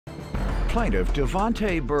Plaintiff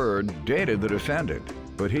Devontae Bird dated the defendant,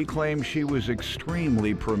 but he claimed she was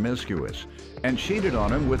extremely promiscuous and cheated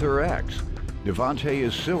on him with her ex. Devontae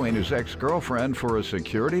is suing his ex-girlfriend for a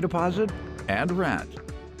security deposit and rent.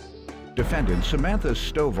 Defendant Samantha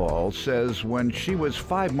Stovall says when she was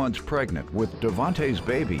 5 months pregnant with Devontae's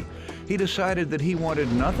baby, he decided that he wanted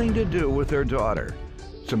nothing to do with their daughter.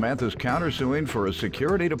 Samantha's countersuing for a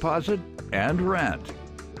security deposit and rent.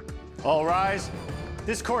 All rise.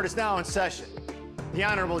 This court is now in session. The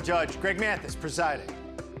Honorable Judge Greg Mathis presiding.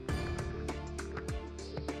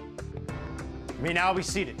 You may now be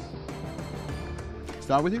seated.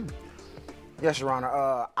 Start with you. Yes, Your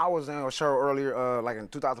Honor. I was in a show earlier, like in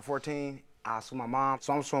 2014. I sued my mom,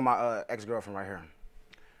 so I'm suing my ex-girlfriend right here.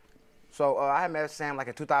 So I had met Sam like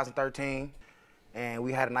in 2013, and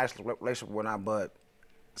we had a nice relationship and whatnot, but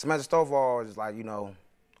Samantha Stovall is like, you know,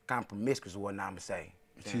 kind of promiscuous or whatnot, I'm gonna say.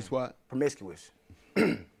 She's what? Promiscuous.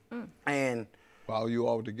 And while you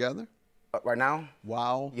all were together? Right now?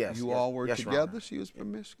 While you all were together, she was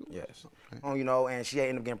promiscuous? Yes. Okay. You know, and she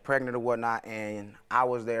ended up getting pregnant or whatnot, and I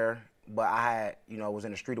was there, but I had, you know, was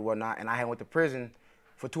in the street or whatnot, and I had went to prison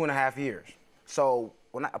for 2.5 years. So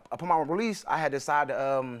when upon my release, I had decided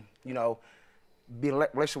to, you know, be in a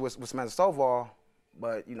relationship with Samantha Stovall,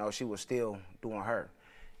 but, you know, she was still doing her.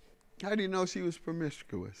 How do you know she was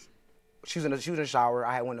promiscuous? She was in the shower.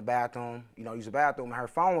 I had went in the bathroom, you know, use the bathroom, and her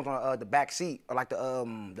phone was on the back seat, or like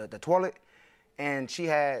the toilet, and she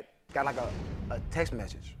had got like a text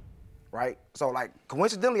message, right? So like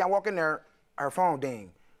coincidentally, I walk in there, her phone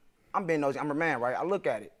ding. I'm being nosy. I'm her man, right? I look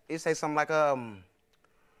at it. It say something like,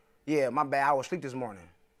 yeah, my bad. I was asleep this morning.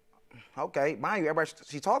 Okay, mind you, everybody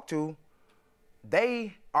she talked to,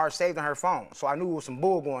 they are saved on her phone. So I knew there was some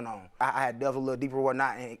bull going on. I had delved a little deeper or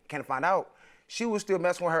whatnot, and kind of find out she was still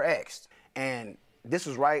messing with her ex. And this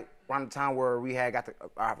was right around the time where we had got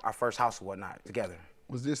our first house or whatnot together.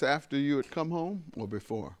 Was this after you had come home or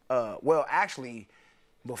before? Well, actually,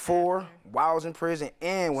 before, while I was in prison,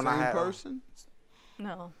 and when I had... Same person?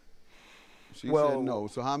 No. She said no.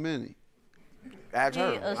 So how many? Ask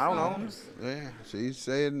her. I don't know. Yeah, she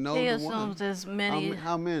said no he to assumes one. as many.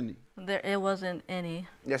 How many? It wasn't any.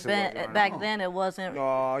 Yes, it was. Back then, it wasn't.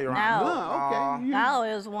 No, you're now, right. Okay. Now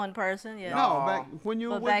it was one person, yeah. No, back when you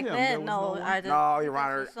were but with back him, then, no, I didn't. No, Your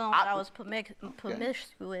Honor. Assumed I was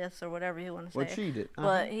promiscuous or whatever you want to say. Well, cheated.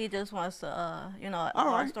 But he just wants to, you know, all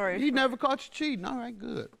long right. story He short. never caught you cheating. All right,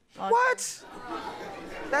 good. What?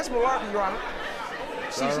 That's malarkey, Your Honor.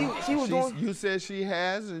 She was doing... You said she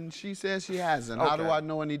has, and she says she hasn't. How do I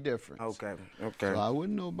know any difference? Okay. So I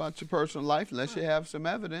wouldn't know about your personal life unless you have some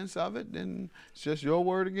evidence of it, then it's just your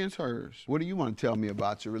word against hers. What do you want to tell me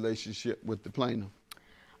about your relationship with the plaintiff?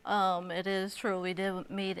 It is true. We did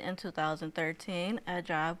meet in 2013 at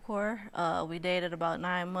Job Corps. We dated about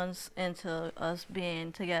 9 months into us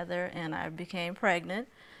being together, and I became pregnant.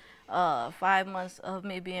 5 months of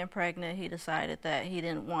me being pregnant, he decided that he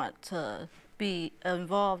didn't want to be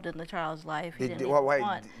involved in the child's life. He didn't even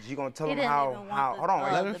want, you gonna tell him how? Hold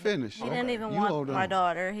on, let him finish. He didn't even want my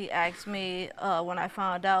daughter. He asked me when I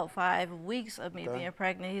found out 5 weeks of me being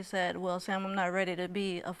pregnant. He said, "Well, Sam, I'm not ready to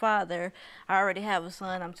be a father. I already have a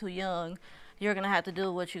son. I'm too young. You're gonna have to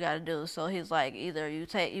do what you got to do." So he's like, either you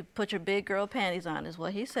put your big girl panties on, is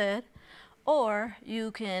what he said, or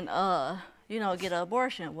you can, you know, get an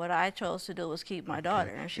abortion. What I chose to do was keep my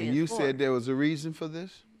daughter, and she is 4. You said there was a reason for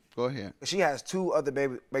this? Go ahead. She has 2 other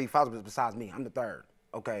baby fathers besides me. I'm the 3rd.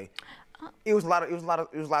 Okay. It was a lot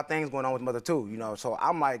of things going on with mother too. You know. So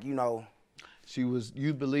I'm like, you know.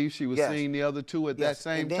 You believe she was seeing the other 2 at that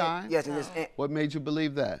same time? Yes. What made you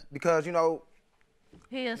believe that? Because, you know,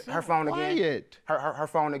 her phone again. Quiet. Her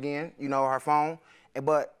phone again. You know, her phone.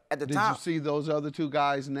 But at the time. Did you see those other 2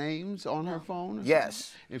 guys' names on her phone?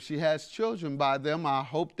 Yes. If she has children by them, I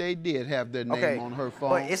hope they did have their name on her phone.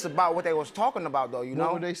 But it's about what they was talking about, though. You know.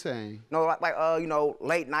 What were they saying? No, like you know,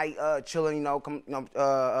 late night chilling. You know,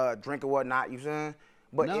 drink or whatnot. You saying?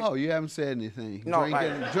 But no, you haven't said anything. No,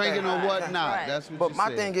 drinking or whatnot. Right. That's what but you my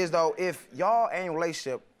said. thing is though, if y'all ain't in a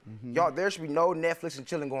relationship, y'all there should be no Netflix and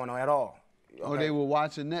chilling going on at all. Okay? Or they were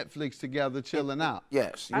watching Netflix together, chilling out.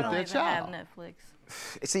 Yes. I With don't their even child. have Netflix.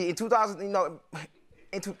 See, in 2000, you know,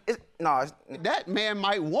 that man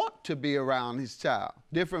might want to be around his child.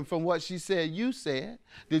 Different from what she said you said.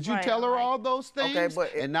 Did you tell her all those things? Okay,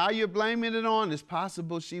 but and now you're blaming it on, it's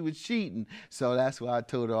possible she was cheating. So that's why I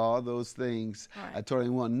told her all those things. Right. I told her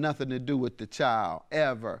it wanted nothing to do with the child,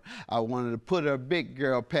 ever. I wanted to put her big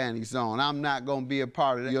girl panties on. I'm not going to be a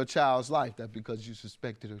part of your child's life. That's because you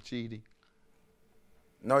suspected her cheating.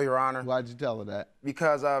 No, Your Honor. Why'd you tell her that?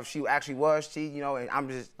 Because she actually was cheating, you know, and I'm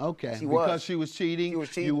just. Okay. She because she was cheating. She was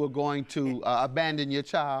cheating. You were going to abandon your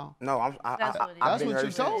child. No, That's That's been what there you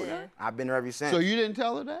ever told since. her. I've been there ever since. So you didn't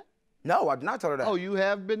tell her that? No, I did not tell her that. Oh, you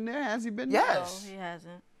have been there? Has he been there? Yes. No, he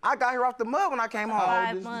hasn't. I got here off the mud when I came home. old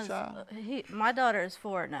 5 is the months. child? My daughter is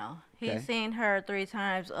 4 now. Okay. He's seen her 3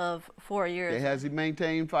 times of 4 years. Okay, has he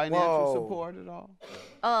maintained financial Whoa. support at all?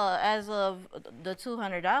 As of the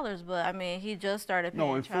 $200, but I mean, he just started paying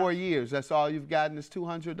No, in child 4 years. That's all you've gotten is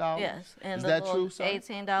 $200? Yes, and Is the that little true, sir?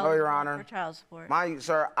 $18 No, Your Honor. for child support.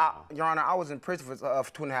 Sir, Your Honor, I was in prison for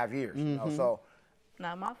 2.5 years. You know, so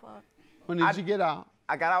Not my fault. When did you get out?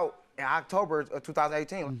 I got out in October of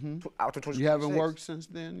 2018. Out to You haven't worked since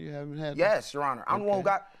then? You haven't had? Yes, Your Honor. I'm the one who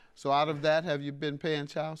got. So out of that, have you been paying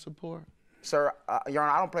child support? Sir, Your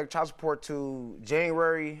Honor, I don't pay child support to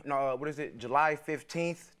January. No, what is it? July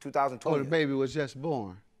 15th, 2020. Oh, the baby was just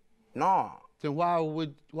born. No. Then why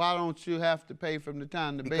don't you have to pay from the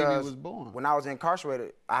time the baby was born? When I was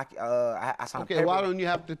incarcerated, I signed a Okay, paper. why don't you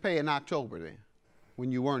have to pay in October then,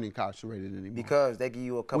 when you weren't incarcerated anymore? Because they give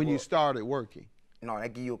you a couple. When you started working. No, they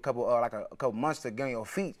give you a couple, like a couple months to get on your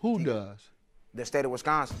feet. Who does? The state of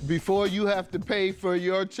Wisconsin. Before you have to pay for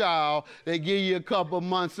your child, they give you a couple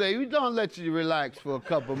months. Say, we don't let you relax for a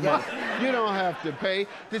couple months. You don't have to pay.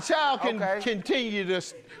 The child can continue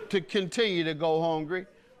to go hungry.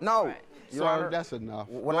 No. Right. Sir, Honor, that's enough.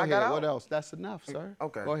 When Go I got ahead. out, What else? That's enough, sir.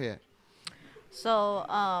 Okay. Go ahead. So,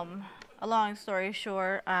 a long story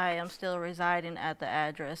short, I am still residing at the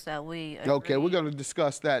address that we agreed. Okay, we're going to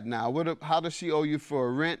discuss that now. How does she owe you for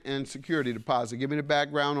a rent and security deposit? Give me the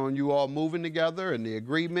background on you all moving together and the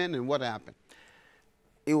agreement and what happened.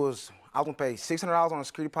 I was gonna pay $600 on a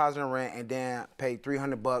security deposit and rent, and then pay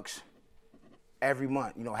 $300 every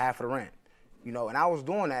month. You know, half of the rent. You know, and I was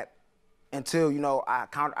doing that until I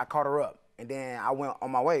caught her up, and then I went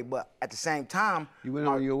on my way. But at the same time, You went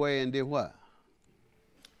on your way and did what?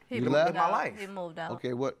 He You moved left? out. My life. He moved out.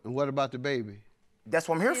 Okay, what about the baby? that's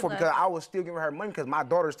what I'm here He for, left. because I was still giving her money because my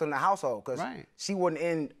daughter's still in the household, because Right. she wasn't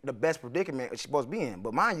in the best predicament she's supposed to be in.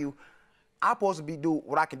 But mind you, I'm supposed to do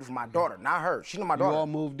what I can do for my daughter, not her. She's not my You daughter. all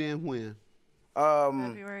moved in when?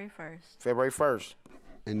 February 1st. February 1st.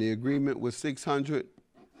 And the agreement was $600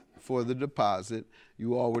 for the deposit.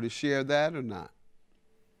 You all were to share that or not?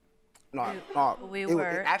 No, we it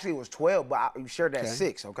were. actually, it was 12, but we shared that Okay.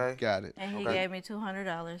 6, okay? Got it. And he Okay. gave me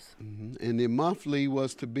 $200. And the monthly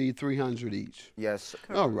was to be $300 each. Yes.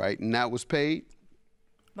 All right, and that was paid?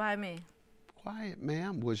 By me. Quiet,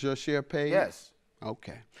 ma'am. Was your share paid? Yes.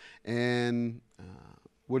 Okay. And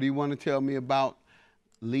what do you want to tell me about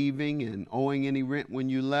leaving and owing any rent when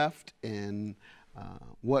you left? And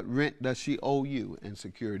what rent does she owe you in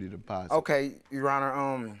security deposit? Okay, Your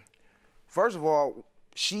Honor. First of all,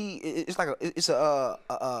 it's like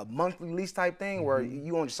a monthly lease type thing where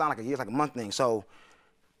you only sign like a year, it's like a month thing. So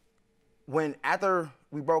after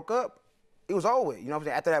we broke up, it was over with. You know what I'm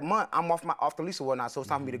saying? After that month, I'm off the lease or whatnot, so it's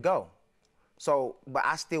time for me to go. So, but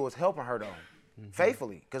I still was helping her though,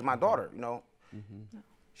 faithfully, because my daughter,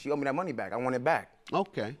 she owed me that money back. I want it back.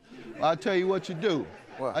 Okay. Well, I'll tell you what you do.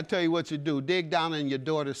 What? I'll tell you what you do. Dig down in your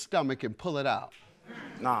daughter's stomach and pull it out.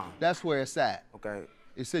 Nah. That's where it's at. Okay.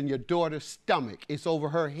 It's in your daughter's stomach. It's over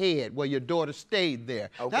her head where your daughter stayed there.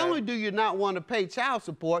 Okay. Not only do you not want to pay child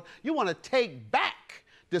support, you want to take back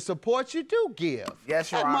the support you do give.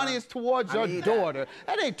 Yes, Your That Honor. money is towards I your need daughter.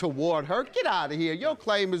 That ain't toward her. Get out of here. Your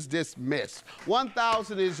claim is dismissed.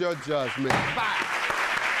 $1,000 is your judgment. Bye.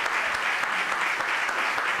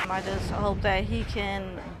 I just hope that he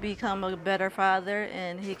can become a better father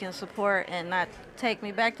and he can support and not take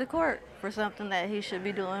me back to court for something that he should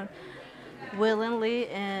be doing willingly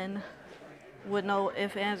and with no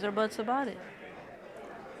ifs, ands, or buts about it.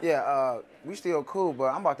 Yeah, we still cool, but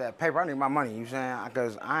I'm about that paper. I need my money, you know what I'm saying?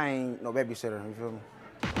 Because I ain't no babysitter, you feel me?